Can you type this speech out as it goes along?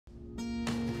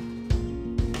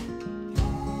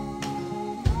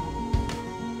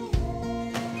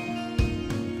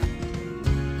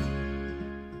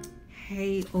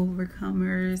Hey,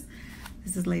 overcomers.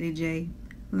 This is Lady J.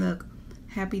 Look,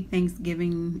 happy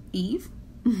Thanksgiving Eve.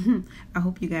 I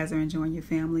hope you guys are enjoying your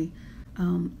family.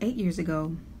 8 years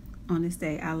ago on this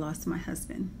day, I lost my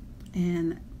husband.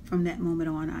 And from that moment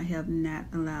on, I have not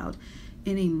allowed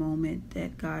any moment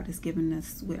that God has given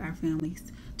us with our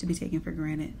families to be taken for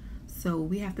granted. So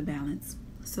we have to balance.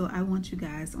 So I want you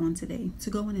guys on today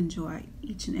to go and enjoy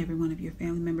each and every one of your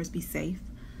family members. Be safe,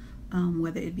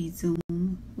 whether it be Zoom,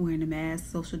 wearing a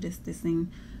mask, social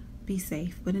distancing. Be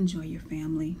safe, but enjoy your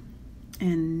family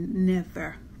and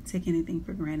never take anything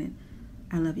for granted.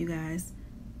 I love you guys.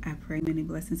 I pray many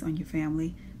blessings on your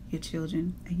family, your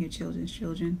children, and your children's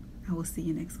children. I will see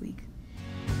you next week.